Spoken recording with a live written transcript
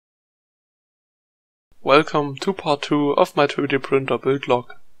Welcome to part 2 of my 3D printer build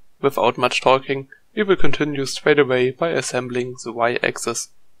log. Without much talking, we will continue straight away by assembling the Y-axis.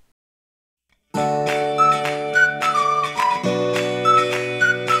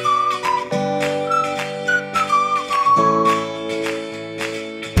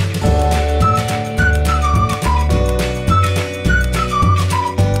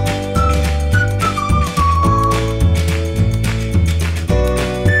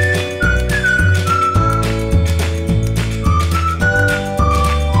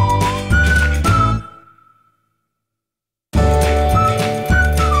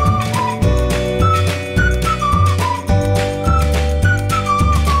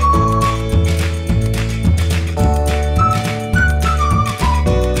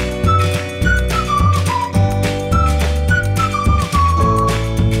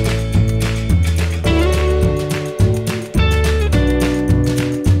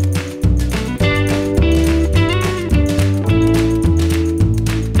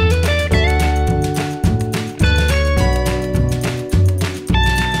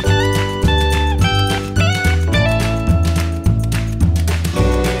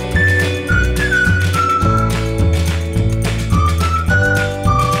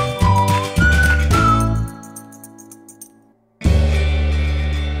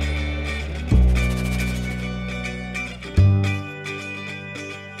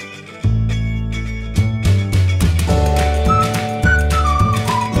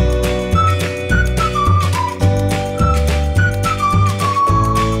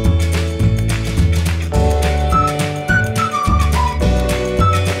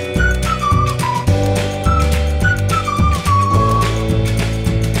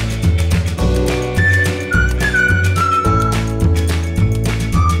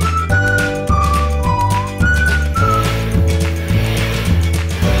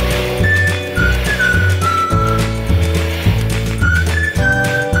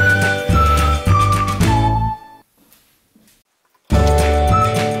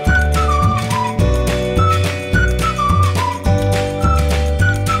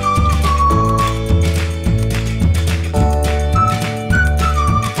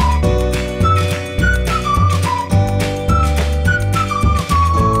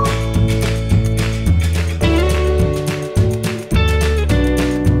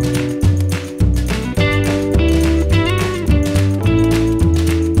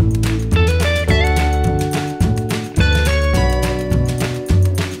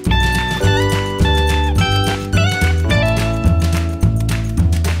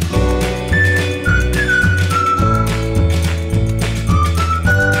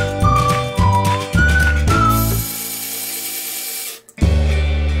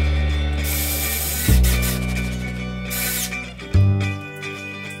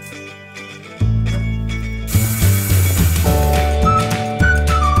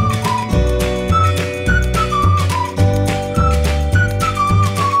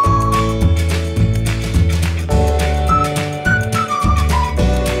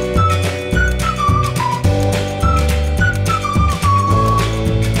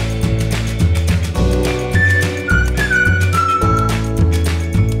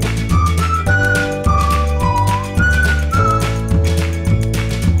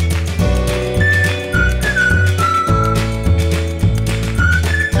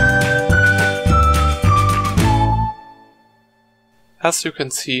 As you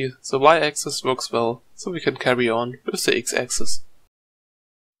can see, the Y-axis works well, so we can carry on with the X-axis.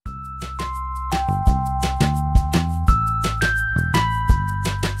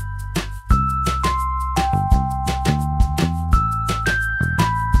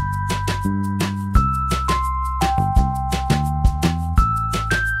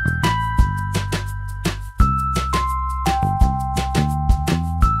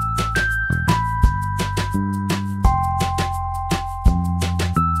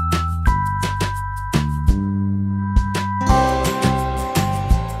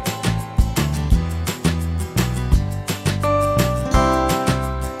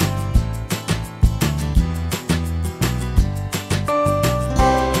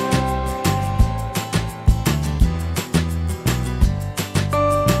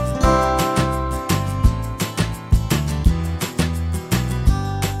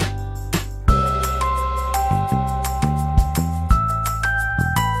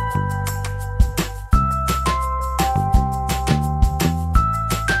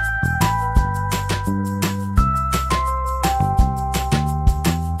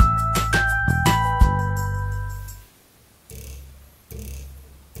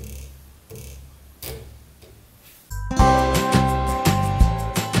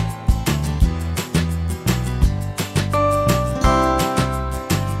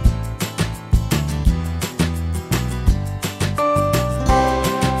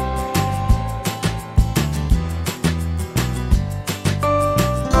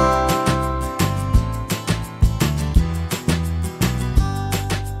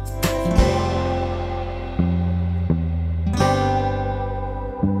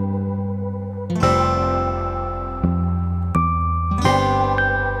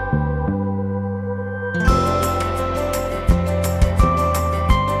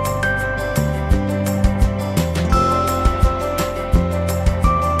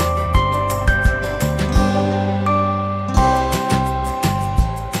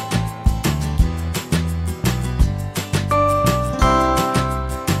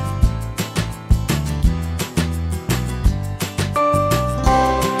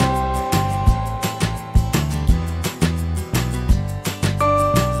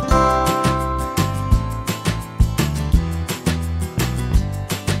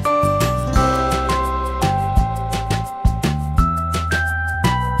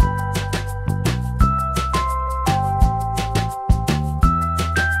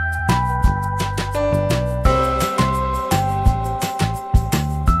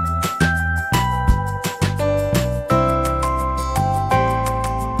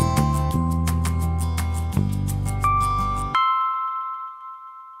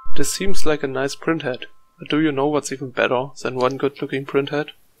 This seems like a nice printhead, but do you know what's even better than one good looking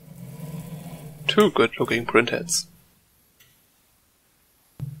printhead? Two good looking printheads.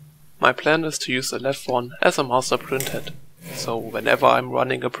 My plan is to use the left one as a master printhead, so whenever I'm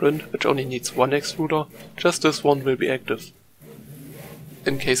running a print which only needs one extruder, just this one will be active.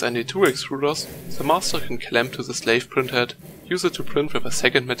 In case I need two extruders, the master can clamp to the slave printhead, use it to print with a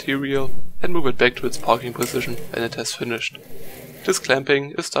second material, and move it back to its parking position when it has finished. This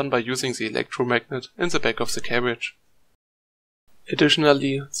clamping is done by using the electromagnet in the back of the carriage.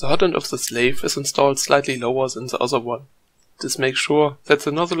 Additionally, the hot end of the slave is installed slightly lower than the other one. This makes sure that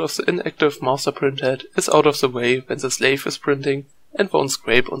the nozzle of the inactive master printhead is out of the way when the slave is printing and won't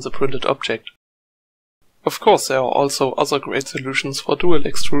scrape on the printed object. Of course, there are also other great solutions for dual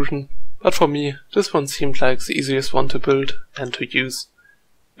extrusion, but for me this one seemed like the easiest one to build and to use.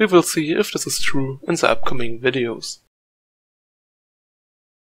 We will see if this is true in the upcoming videos.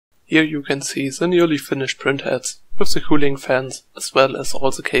 Here you can see the nearly finished printheads with the cooling fans as well as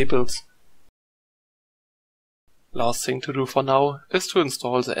all the cables. Last thing to do for now is to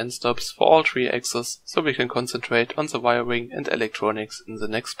install the end stops for all three axes so we can concentrate on the wiring and electronics in the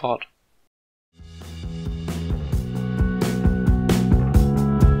next part.